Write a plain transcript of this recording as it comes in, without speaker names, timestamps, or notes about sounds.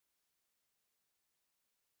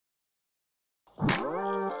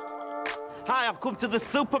Hi, I've come to the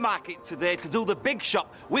supermarket today to do the big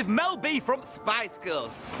shop with Mel B from Spice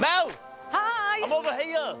Girls. Mel! Hi! I'm over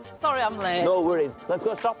here. Sorry I'm late. No worries. Let's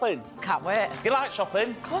go shopping. Can't wait. Do you like shopping?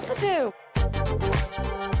 Of course I do.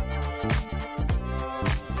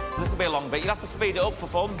 This will be a long bit. You'll have to speed it up for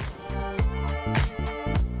fun.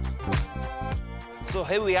 So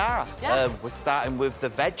here we are. Yeah. We're starting with the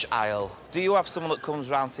veg aisle. Do you have someone that comes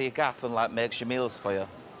round to your gaff and, like, makes your meals for you?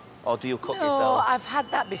 Or do you cook yourself? No, I've had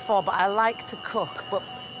that before, but I like to cook, but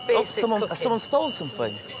basic cooking. Someone stole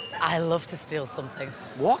something? I love to steal something.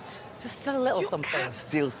 What? Just a little You something. can't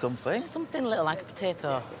steal something. Just something little, like a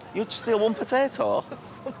potato. You'd steal one potato?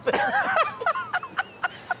 Something.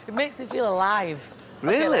 It makes me feel alive.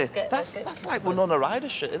 Really? Okay, That's like Winona Ryder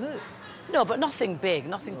shit, isn't it? No, but nothing big,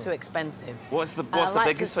 nothing too expensive. What's the like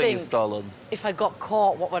biggest to thing you've think, stolen? If I got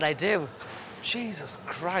caught, what would I do? Jesus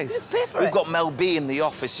Christ. Just pay for We've it. got Mel B in the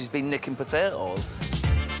office. She's been nicking potatoes.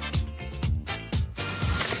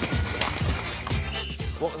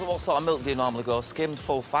 What sort of milk do you normally go? Skimmed,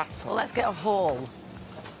 full fat? Well, let's get a whole.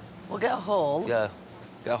 We'll get a whole. Yeah,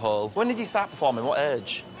 get a whole. When did you start performing? What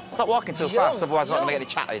age? Stop walking too Young, fast, otherwise I'm not going to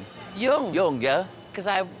young. get any chatting. Young. Young, yeah? Because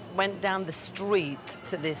I went down the street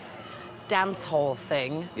to this dance hall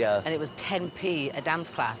thing. Yeah. And it was 10p a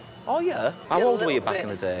dance class. Oh, yeah? How Yeah, a old were you little back bit. in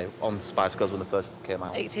the day on Spice Girls when they first came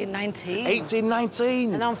out? 18, 19. 18,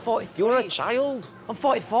 19? And I'm 43. You were a child? I'm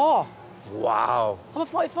 44. Wow. I'm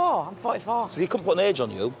 44. I'm 44. So you couldn't put an age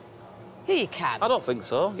on you? Here you can. I don't think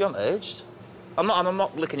so. You haven't aged. I'm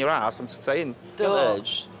not licking your ass. I'm just saying you haven't Don't.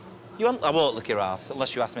 aged. I won't lick your ass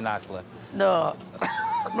unless you ask me nicely. No.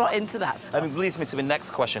 I'm not into that stuff. And it leads me to my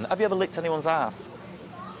next question. Have you ever licked anyone's ass?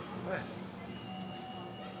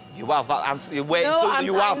 You have that answer. You're waiting till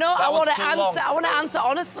you have. No, that I was want to too answer. long. I want to answer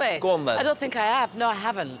honestly. Go on then. I don't think I have. No, I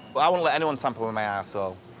haven't. I won't let anyone tamper with my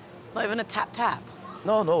arsehole. Not even a tap tap.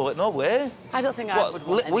 No way. I don't think I would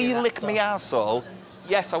want any Will of you that lick stuff. my arsehole?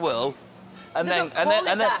 Yes, I will. And They then don't call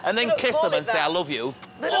it that. and They then don't kiss call them it and say that. I love you.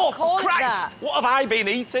 They don't call it Christ! that. What have I been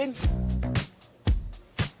eating?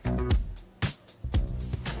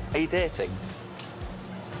 Are you dating?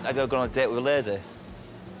 Have you ever gone on a date with a lady?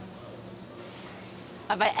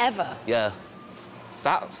 Have I ever? Yeah.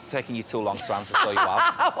 That's taking you too long to answer, so you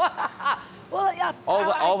have. Well, yeah,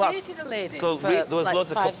 I dated a lady So for there was like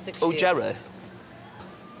loads 5, of... 6 Oh, years. Jerry?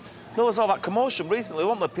 There was all that commotion recently,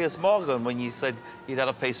 wasn't there, Piers Morgan, when you said you'd had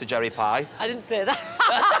a piece of Jerry pie? I didn't say that.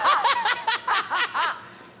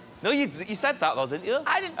 No, you said that, though, didn't you?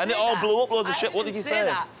 I didn't say And it all that. blew up loads of I shit. What did didn't you say?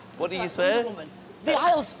 that. What did you Like say? Wonder Woman. The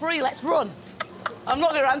aisle's free, let's run. I'm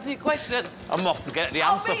not going to answer your question. I'm off to get the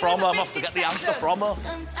I'll answer be from in her. a I'm off to get the answer deflection. from her.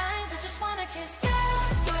 Sometimes I just wanna kiss you.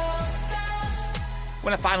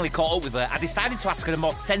 When I finally caught up with her, I decided to ask her a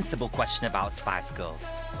more sensible question about Spice Girls.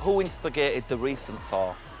 Who instigated the recent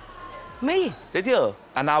tour? Me? Did you?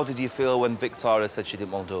 And how did you feel when Victoria said she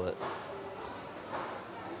didn't want to do it?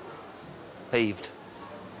 Peeved?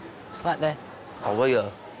 Like this. Or were you?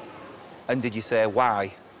 And did you say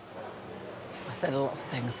why? I said lots of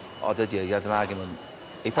things. Or did you? You had an argument?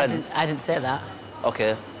 Are you friends? I didn't say that.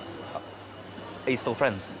 OK. Are you still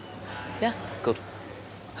friends? Yeah. Good.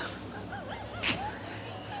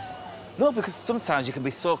 No, because sometimes you can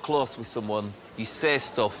be so close with someone, you say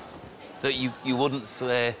stuff that you wouldn't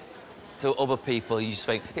say to other people. You just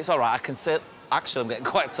think, it's all right, I can say... Actually, I'm getting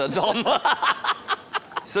quite turned on.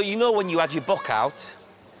 So, you know when you had your book out,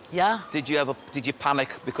 Yeah. did you panic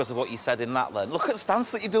because of what you said in that then? Look at the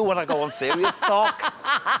stance that you do when I go on serious talk.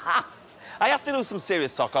 I have to do some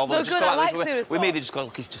serious talk, although No, just good, go I like like serious with me, talk. they just go,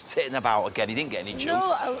 look, he's just titting about again. He didn't get any juice.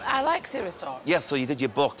 No, I like serious talk. Yeah, so you did your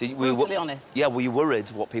book. Were you Brutally honest. Yeah, were you worried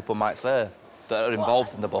what people might say that are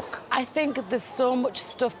involved in the book? I think there's so much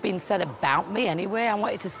stuff being said about me anyway. I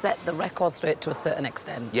wanted to set the record straight to a certain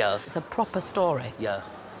extent. Yeah. It's a proper story. Yeah.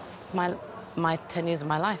 My 10 years of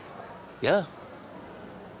my life. Yeah.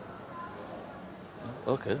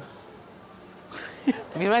 OK.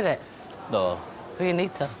 Have you read it? No. Well, you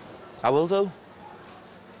need to. I will do.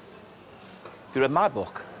 Have you read my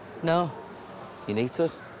book? No. You need to.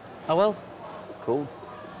 I will. Cool.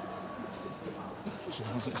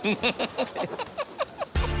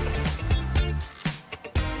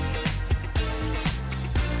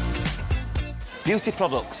 Beauty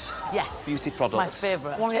products. Yes. Beauty products. My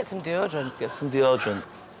favourite. I want to get some deodorant. Get some deodorant.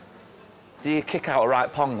 Do you kick out a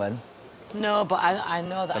right pong then? No, but I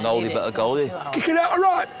know that It's an I oldie need but a it goldie. sorted out. Kicking out a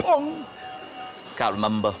right pong. Can't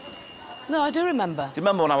remember. No, I do remember. Do you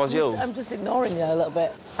remember when I was young? I'm just ignoring you a little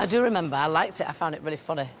bit. I do remember. I liked it. I found it really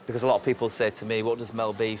funny. Because a lot of people say to me, what does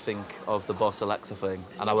Mel B think of the Boss Alexa thing?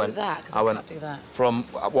 And I went, do that, 'cause I can't do that. From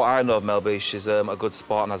what I know of Mel B, she's a good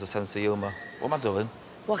sport and has a sense of humour. What am I doing?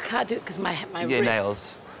 Well, I can't do it because my Your wrists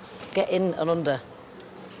nails. get in and under.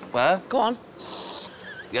 Where? Go on.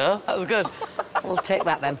 Yeah? That was good. We'll take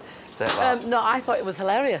that then. Take that. No, I thought it was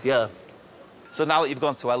hilarious. Yeah. So now that you've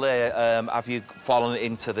gone to LA, have you fallen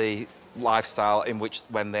into the lifestyle in which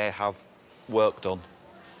when they have work done?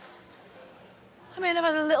 I mean, I've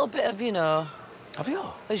had a little bit of, you know, Have you?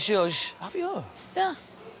 a zhuzh. Have you? Yeah.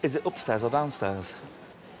 Is it upstairs or downstairs?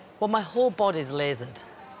 Well, my whole body's lasered.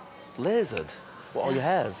 Lasered? What, all Yeah. your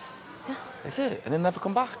hairs? Yeah. Is it? And they never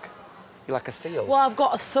come back? You're like a seal. Well, I've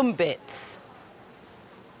got some bits.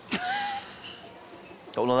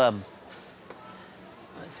 Got one of them?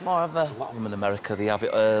 It's more of a... There's a lot of them in America. They have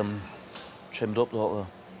it trimmed up, don't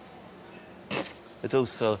they? They do,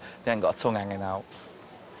 so they ain't got a tongue hanging out.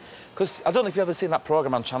 Because I don't know if you've ever seen that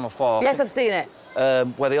programme on Channel 4. Yes, I've seen it.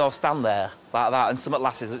 Where they all stand there like that, and some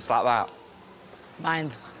lasses, it's like that.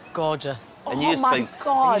 Mine's gorgeous. And oh, you just my think,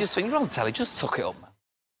 God. And you just think, you're on telly, just tuck it up.